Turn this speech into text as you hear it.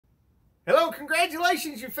Hello,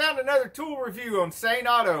 congratulations, you found another tool review on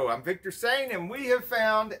Saneauto. I'm Victor Sane, and we have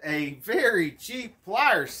found a very cheap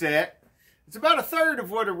plier set. It's about a third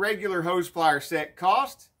of what a regular hose plier set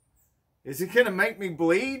costs. Is it going to make me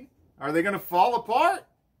bleed? Are they going to fall apart?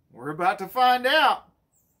 We're about to find out.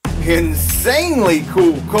 Insanely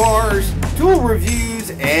cool cars, tool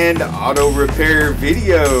reviews, and auto repair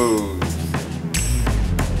videos.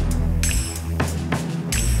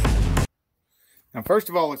 Now, first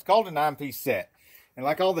of all, it's called a 9-piece set. And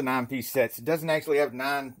like all the 9-piece sets, it doesn't actually have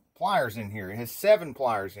 9 pliers in here. It has 7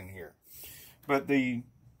 pliers in here. But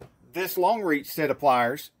this long reach set of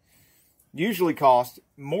pliers usually cost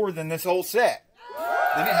more than this whole set.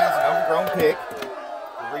 Then it has an overgrown pick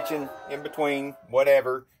for reaching in between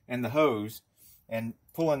whatever and the hose and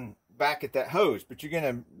pulling back at that hose. But you're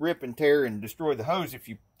going to rip and tear and destroy the hose if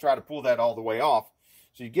you try to pull that all the way off.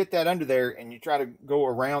 So you get that under there and you try to go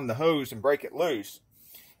around the hose and break it loose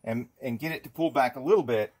and get it to pull back a little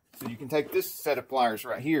bit. So you can take this set of pliers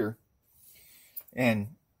right here and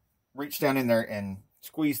reach down in there and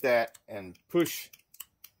squeeze that and push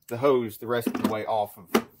the hose the rest of the way off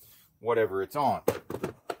of whatever it's on.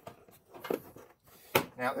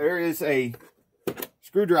 Now there is a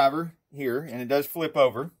screwdriver here and it does flip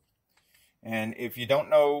over. And if you don't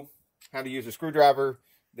know how to use a screwdriver,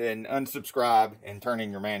 then unsubscribe and turn in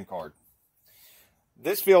your man card.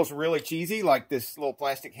 This feels really cheesy, like this little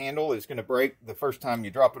plastic handle is going to break the first time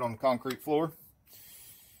you drop it on the concrete floor.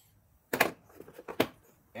 But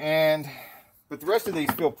the rest of these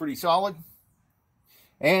feel pretty solid.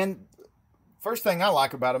 And first thing I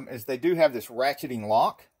like about them is they do have this ratcheting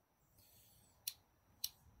lock.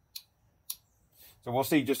 So we'll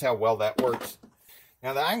see just how well that works.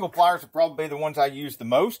 Now the angle pliers will probably be the ones I use the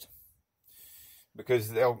most,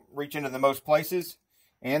 because they'll reach into the most places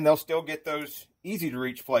and they'll still get those easy to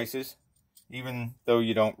reach places, even though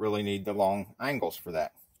you don't really need the long angles for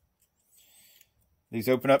that. These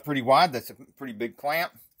open up pretty wide. That's a pretty big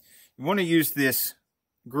clamp. You want to use this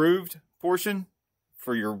grooved portion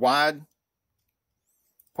for your wide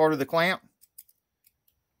part of the clamp.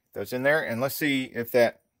 That's in there, and let's see if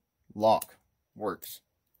that lock works.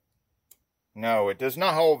 No, it does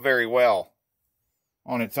not hold very well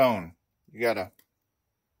on its own. You gotta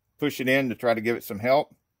push it in to try to give it some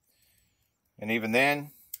help. And even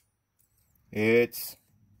then, it's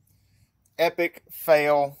epic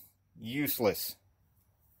fail, useless.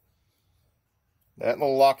 That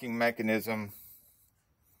little locking mechanism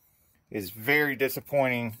is very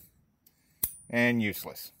disappointing and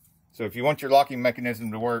useless. So if you want your locking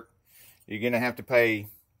mechanism to work, you're going to have to pay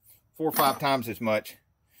 4 or 5 times as much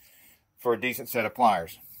for a decent set of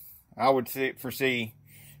pliers. I would foresee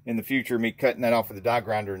in the future me cutting that off with a die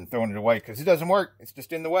grinder and throwing it away, because it doesn't work. It's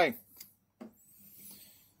just in the way.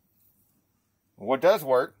 What does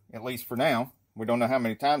work, at least for now, we don't know how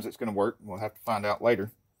many times it's going to work. We'll have to find out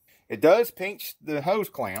later. It does pinch the hose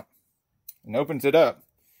clamp and opens it up,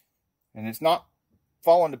 and it's not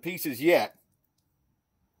falling to pieces yet,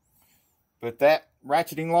 but that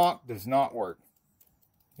ratcheting lock does not work.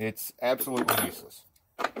 It's absolutely useless.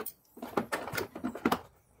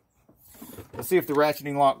 Let's see if the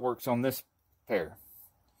ratcheting lock works on this pair.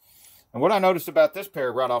 And what I noticed about this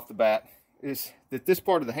pair right off the bat is that this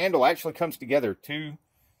part of the handle actually comes together too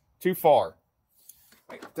far.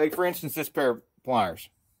 Take, for instance, this pair of pliers.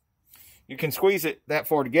 You can squeeze it that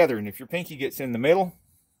far together, and if your pinky gets in the middle,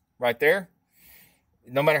 right there,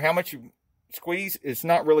 no matter how much you squeeze, it's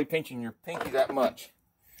not really pinching your pinky that much.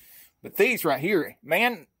 But these right here,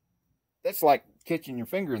 man, that's like catching your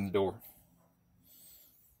finger in the door.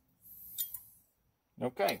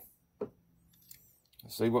 Okay,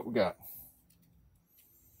 let's see what we got.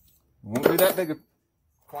 Won't do that big a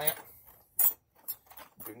clamp.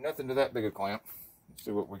 Do nothing to that big a clamp. Let's see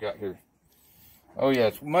what we got here. Oh yeah,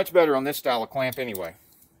 it's much better on this style of clamp anyway.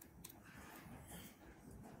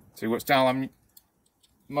 See what style I'm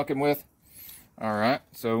mucking with? Alright,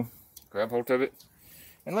 so grab hold of it.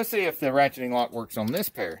 And let's see if the ratcheting lock works on this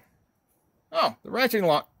pair. Oh, the ratcheting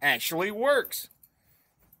lock actually works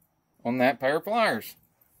on that pair of pliers.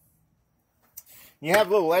 You have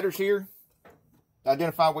little letters here to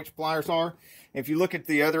identify which pliers are. If you look at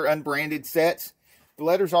the other unbranded sets, the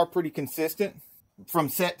letters are pretty consistent from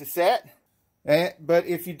set to set. But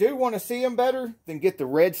if you do want to see them better, then get the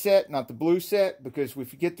red set, not the blue set, because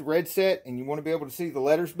if you get the red set and you want to be able to see the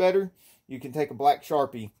letters better, you can take a black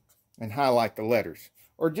Sharpie and highlight the letters.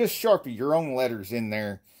 Or just Sharpie your own letters in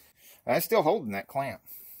there. I'm still holding that clamp.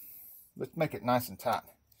 Let's make it nice and tight.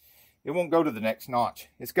 It won't go to the next notch.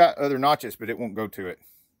 It's got other notches, but it won't go to it.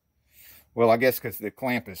 Well, I guess because the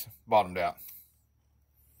clamp is bottomed out.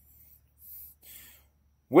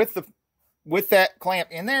 With the with that clamp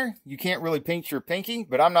in there, you can't really pinch your pinky,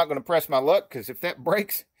 but I'm not going to press my luck, because if that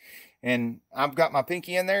breaks and I've got my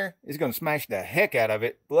pinky in there, it's going to smash the heck out of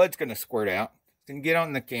it. Blood's going to squirt out. It's going to get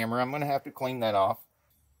on the camera. I'm going to have to clean that off.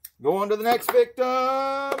 Go on to the next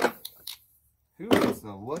victim. Who is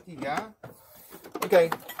the lucky guy? Okay,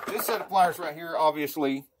 this set of pliers right here,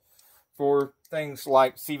 obviously, for things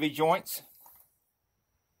like CV joints.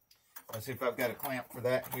 Let's see if I've got a clamp for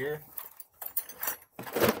that here.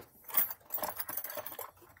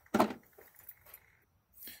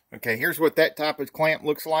 Okay, here's what that type of clamp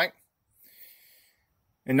looks like.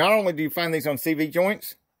 And not only do you find these on CV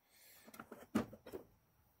joints,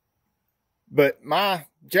 but my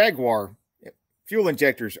Jaguar fuel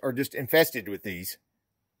injectors are just infested with these.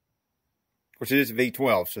 Of course, it is a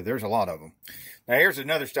V12, so there's a lot of them. Now, here's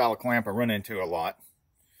another style of clamp I run into a lot.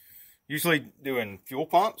 Usually doing fuel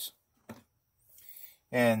pumps.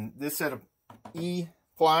 And this set of E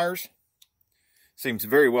pliers seems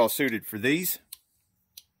very well suited for these.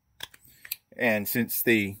 And since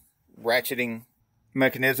the ratcheting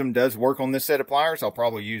mechanism does work on this set of pliers, I'll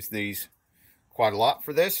probably use these quite a lot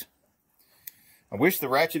for this. I wish the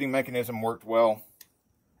ratcheting mechanism worked well.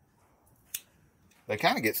 They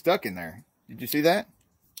kind of get stuck in there. Did you see that?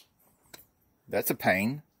 That's a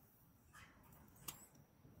pain.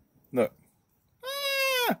 Look.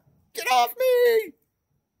 Ah, get off me!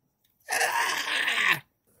 Ah!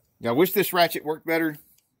 Yeah, I wish this ratchet worked better,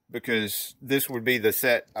 because this would be the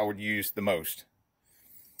set I would use the most.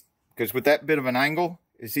 Because with that bit of an angle,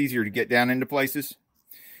 it's easier to get down into places.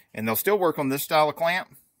 And they'll still work on this style of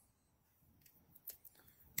clamp.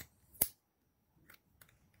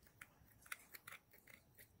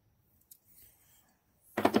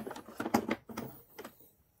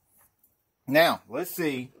 Now, let's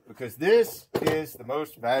see, because this is the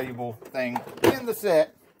most valuable thing in the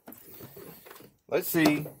set. Let's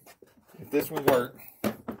see if this will work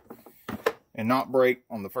and not break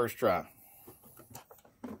on the first try.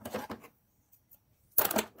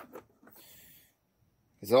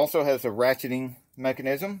 This also has a ratcheting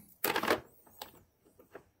mechanism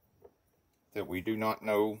that we do not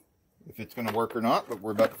know if it's going to work or not, but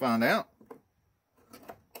we're about to find out.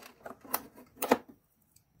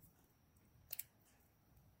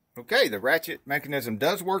 Okay, the ratchet mechanism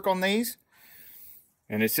does work on these,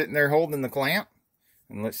 and it's sitting there holding the clamp.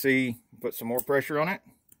 And let's see, put some more pressure on it.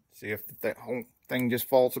 See if that whole thing just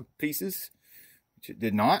falls to pieces, which it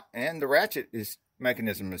did not. And the ratchet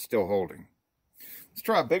mechanism is still holding. Let's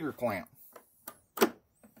try a bigger clamp. See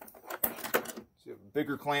if a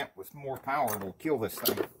bigger clamp with more power will kill this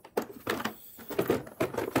thing.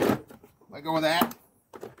 Let go of that.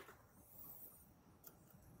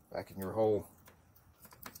 Back in your hole.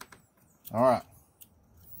 All right.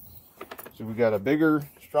 So we got a bigger,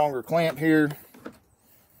 stronger clamp here.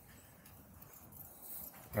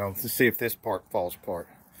 Well, let's see if this part falls apart.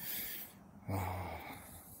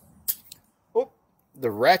 Oh, the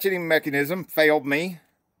ratcheting mechanism failed me.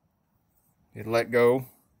 It let go.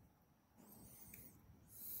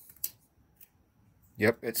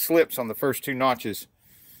 Yep, it slips on the first two notches.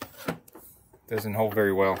 Doesn't hold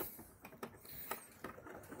very well.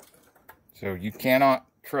 So you cannot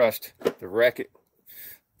trust the racket.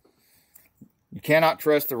 You cannot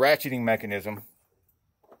trust the ratcheting mechanism.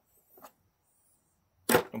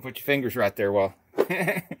 Don't put your fingers right there while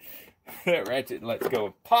that ratchet lets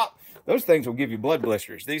go. Pop! Those things will give you blood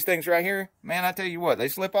blisters. These things right here, man, I tell you what, they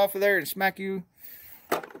slip off of there and smack you.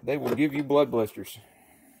 They will give you blood blisters.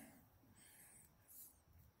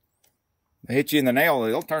 They hit you in the nail,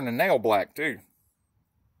 they'll turn the nail black too.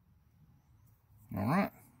 All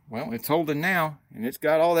right. Well, it's holding now, and it's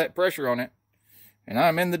got all that pressure on it. And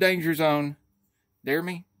I'm in the danger zone. Dare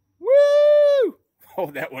me? Woo!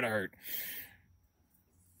 Oh, that would have hurt.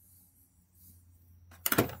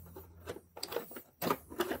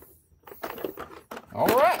 All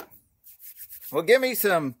right. Well, give me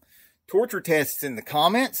some torture tests in the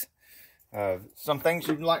comments. Some things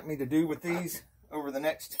you'd like me to do with these over the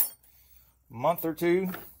next month or two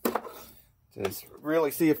to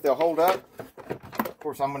really see if they'll hold up. Of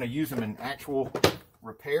course, I'm going to use them in actual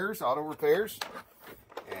repairs, auto repairs.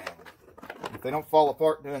 And if they don't fall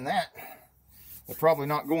apart doing that, they're probably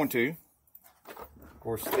not going to. Of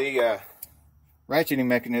course, the ratcheting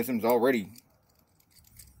mechanism's already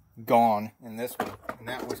gone in this one, and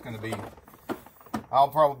that was going to be, I'll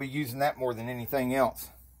probably be using that more than anything else.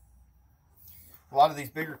 A lot of these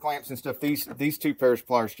bigger clamps and stuff, these two pairs of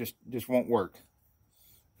pliers just won't work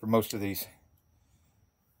for most of these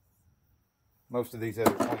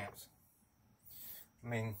other clamps. I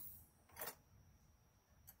mean,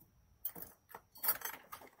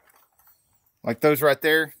 Like those right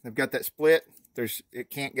there, they've got that split. It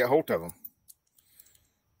can't get hold of them.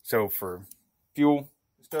 So for fuel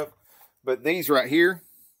and stuff. But these right here,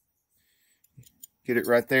 get it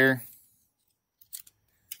right there.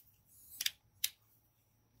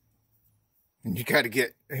 And you got to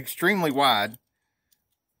get extremely wide.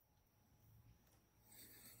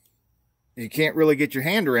 You can't really get your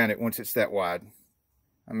hand around it once it's that wide.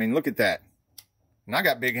 I mean, look at that. And I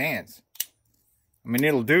got big hands. I mean,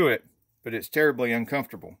 it'll do it, but it's terribly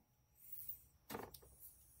uncomfortable.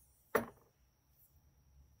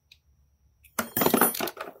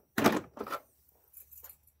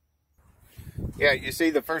 Yeah, you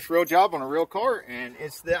see the first real job on a real car, and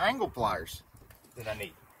it's the angle pliers that I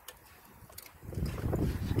need.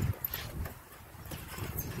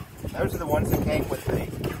 Those are the ones that came with the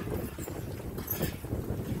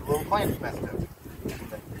little clamps messed up.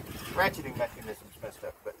 The ratcheting mechanism's messed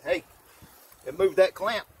up. But hey, it moved that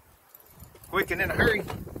clamp quick and in a hurry.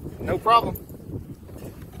 No problem.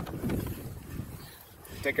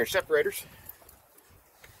 Take our separators.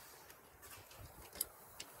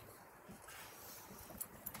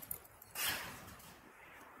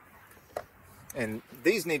 And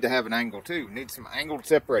these need to have an angle too. Need some angled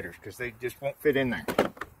separators because they just won't fit in there.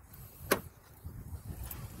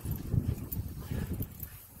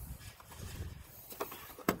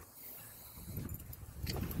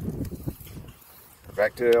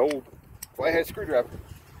 Back to the old flathead screwdriver.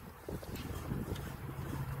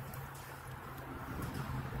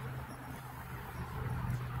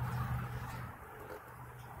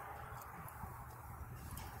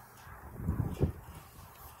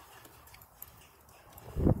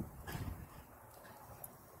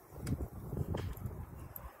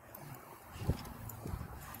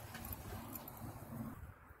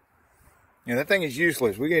 Yeah, that thing is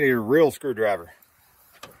useless. We gotta need a real screwdriver.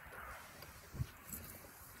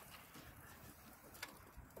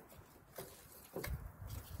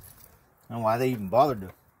 I don't know why they even bothered to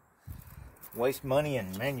waste money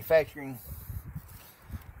and manufacturing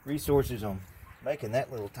resources on making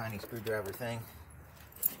that little tiny screwdriver thing.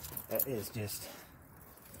 That is just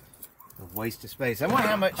a waste of space. I wonder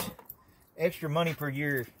how much extra money per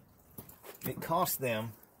year it costs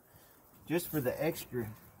them just for the extra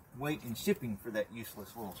weight and shipping for that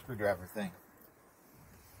useless little screwdriver thing.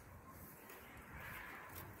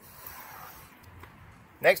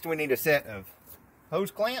 Next, we need a set of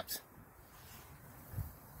hose clamps.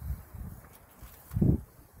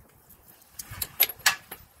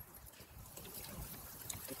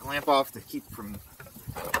 To clamp off to keep from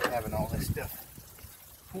having all this stuff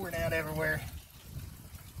pouring out everywhere.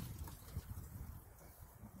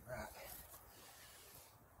 Right.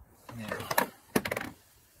 Now,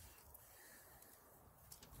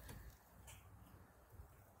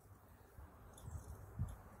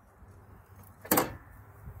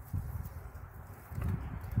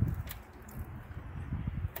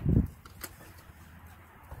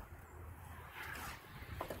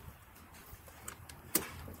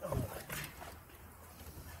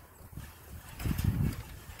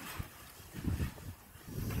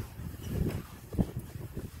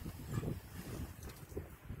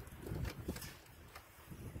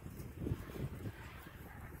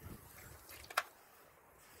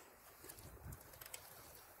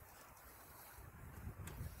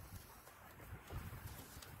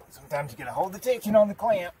 sometimes you gotta hold the tension on the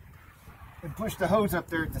clamp and push the hose up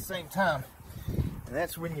there at the same time. And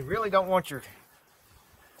that's when you really don't want your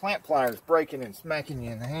clamp pliers breaking and smacking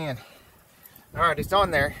you in the hand. Alright, it's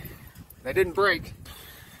on there. They didn't break.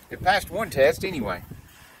 It passed one test anyway.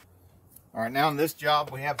 Alright, now on this job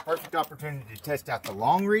we have a perfect opportunity to test out the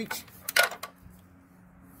long reach.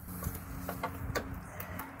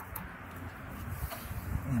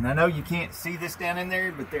 And I know you can't see this down in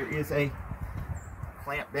there, but there is a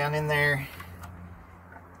clamp down in there.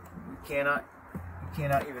 You cannot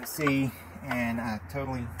even see, and I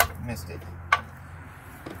totally missed it.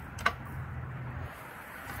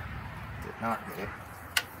 Did not get it.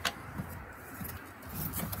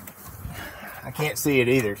 I can't see it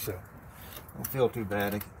either, so don't feel too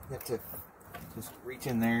bad. I get to just reach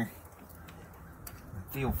in there and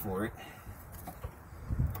feel for it.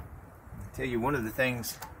 I tell you, one of the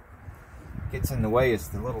things gets in the way is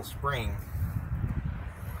the little spring.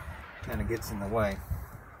 Kind of gets in the way.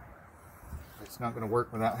 It's not going to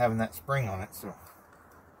work without having that spring on it, so it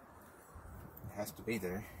has to be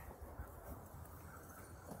there.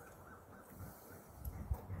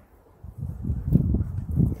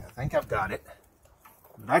 Yeah, I think I've got it.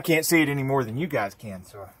 But I can't see it any more than you guys can,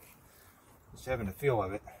 so I'm just having a feel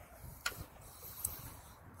of it.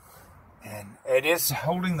 And it is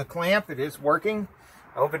holding the clamp. It is working.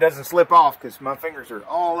 I hope it doesn't slip off because my fingers are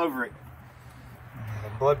all over it. The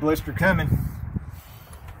blood blister coming.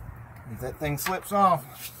 If that thing slips off,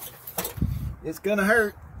 it's gonna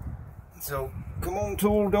hurt. So come on,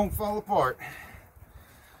 tool, don't fall apart.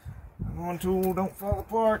 Come on, tool, don't fall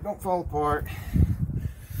apart, don't fall apart.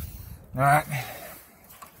 All right,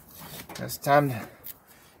 it's time to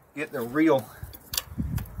get the real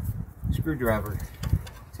screwdriver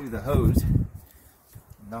to the hose.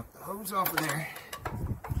 Knock the hose off of there.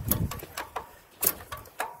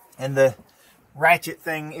 And the ratchet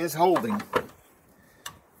thing is holding.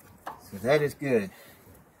 So that is good.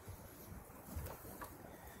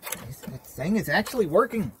 This thing is actually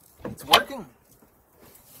working. It's working.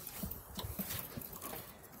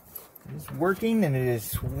 It's working, and it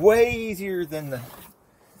is way easier than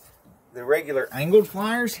the regular angled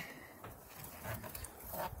pliers.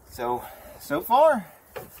 So far,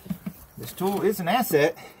 this tool is an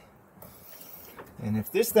asset. And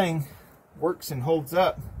if this thing works and holds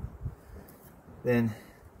up, then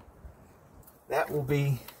that will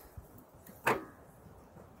be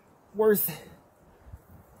worth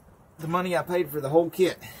the money I paid for the whole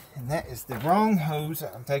kit. And that is the wrong hose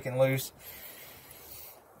that I'm taking loose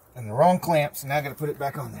and the wrong clamps, and now I got to put it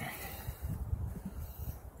back on there.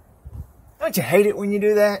 Don't you hate it when you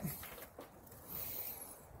do that?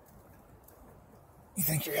 You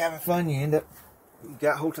think you're having fun, you end up, you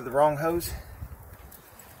got hold of the wrong hose.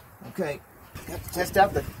 Okay, got to test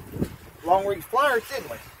out the long reach pliers,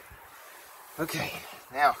 didn't we? Okay,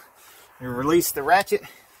 now we release the ratchet,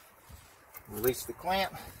 release the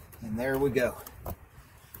clamp, and there we go.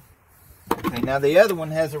 Okay, now the other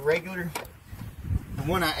one has a regular, the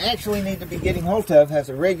one I actually need to be getting hold of has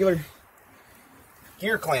a regular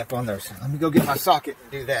gear clamp on there. So let me go get my socket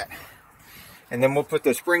and do that. And then we'll put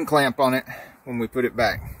the spring clamp on it when we put it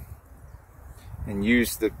back and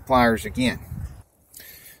use the pliers again.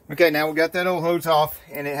 Okay, now we got that old hose off,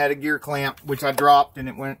 and it had a gear clamp, which I dropped, and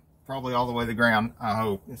it went probably all the way to the ground. I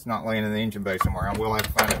hope it's not laying in the engine bay somewhere. I will have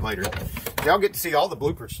to find it later. Y'all get to see all the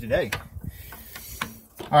bloopers today.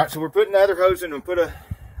 All right, so we're putting the other hose in and put a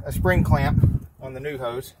spring clamp on the new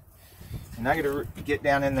hose. And I got to get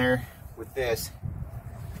down in there with this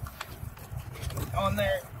on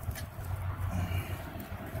there.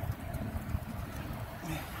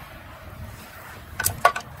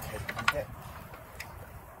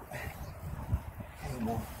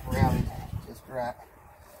 Cable routed just right.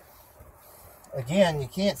 Again, you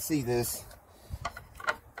can't see this,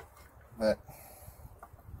 but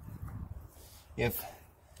if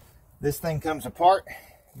this thing comes apart,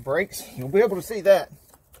 breaks, you'll be able to see that.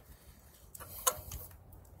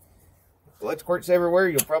 Blood squirts everywhere,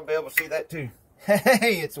 you'll probably be able to see that too.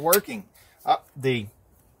 Hey, it's working. The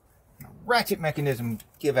ratchet mechanism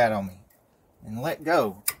give out on me and let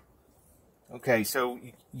go. Okay, so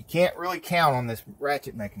you can't really count on this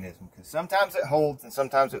ratchet mechanism because sometimes it holds and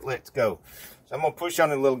sometimes it lets go. So I'm going to push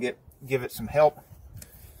on it a little, give it some help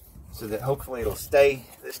so that hopefully it'll stay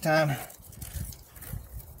this time.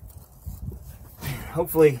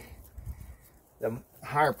 Hopefully the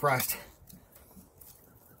higher priced,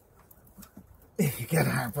 you got a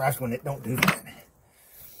higher price when it don't do that.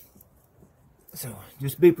 So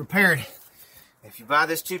just be prepared. If you buy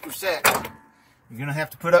this cheaper set, you're going to have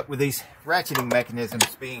to put up with these ratcheting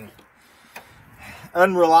mechanisms being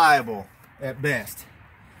unreliable at best.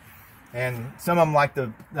 And some of them, like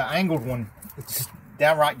the angled one, it just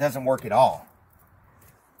downright doesn't work at all.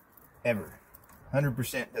 Ever.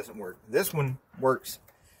 100% doesn't work. This one works.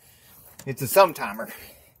 It's a sometimer.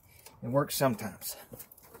 It works sometimes.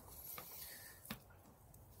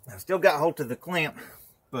 I've still got hold of the clamp,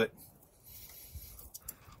 but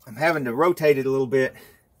I'm having to rotate it a little bit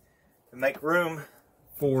to make room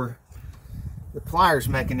for the pliers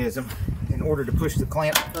mechanism in order to push the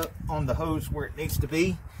clamp up on the hose where it needs to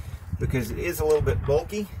be, because it is a little bit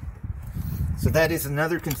bulky. So that is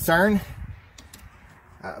another concern.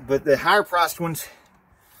 But the higher priced ones,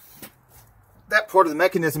 that part of the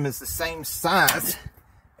mechanism is the same size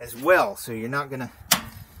as well, so you're not going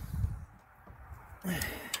to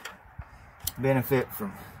benefit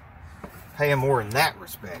from paying more in that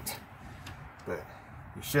respect. But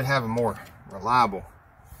you should have a more reliable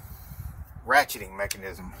ratcheting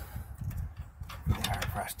mechanism with the higher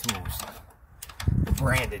priced tools, the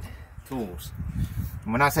branded tools.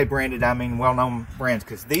 And when I say branded, I mean well-known brands,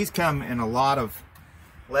 because these come in a lot of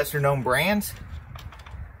lesser known brands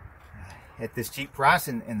at this cheap price,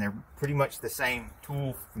 and they're pretty much the same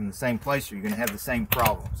tool from the same place, so you're going to have the same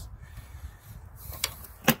problems.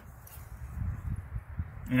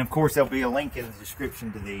 And of course there'll be a link in the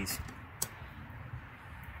description to these.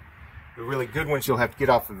 The really good ones you'll have to get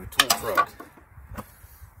off of the tool truck.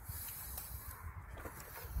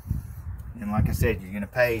 And like I said, you're going to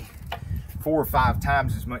pay 4 or 5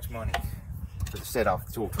 times as much money for the set off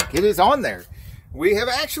the tool truck. It is on there. We have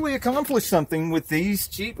actually accomplished something with these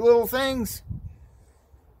cheap little things.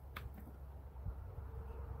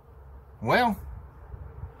 Well,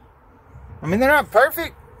 I mean, they're not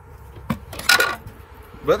perfect,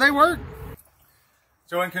 but they work.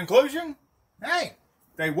 So in conclusion, hey,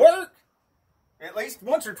 they work at least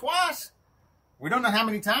once or twice. We don't know how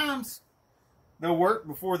many times they'll work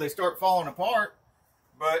before they start falling apart.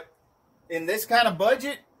 But in this kind of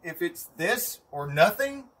budget, if it's this or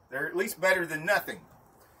nothing, they're at least better than nothing.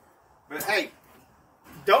 But hey,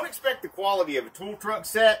 don't expect the quality of a tool truck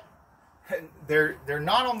set. They're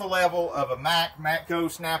not on the level of a Matco,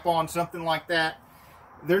 Snap-on, something like that.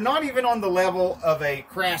 They're not even on the level of a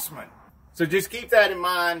Craftsman. So just keep that in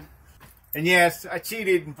mind. And yes, I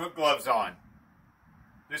cheated and put gloves on.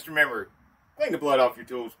 Just remember, clean the blood off your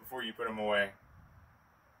tools before you put them away.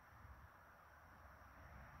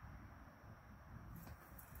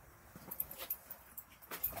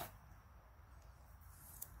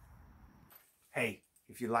 Hey,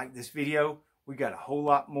 if you like this video, we got a whole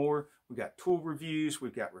lot more. We got tool reviews,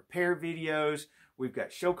 we've got repair videos, we've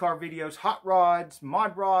got show car videos, hot rods,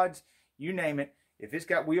 mod rods, you name it. If it's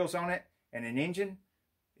got wheels on it and an engine,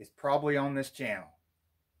 it's probably on this channel.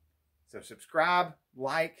 So subscribe,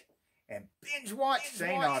 like, and binge watch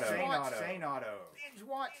Saneauto. Binge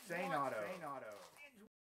watch Saneauto.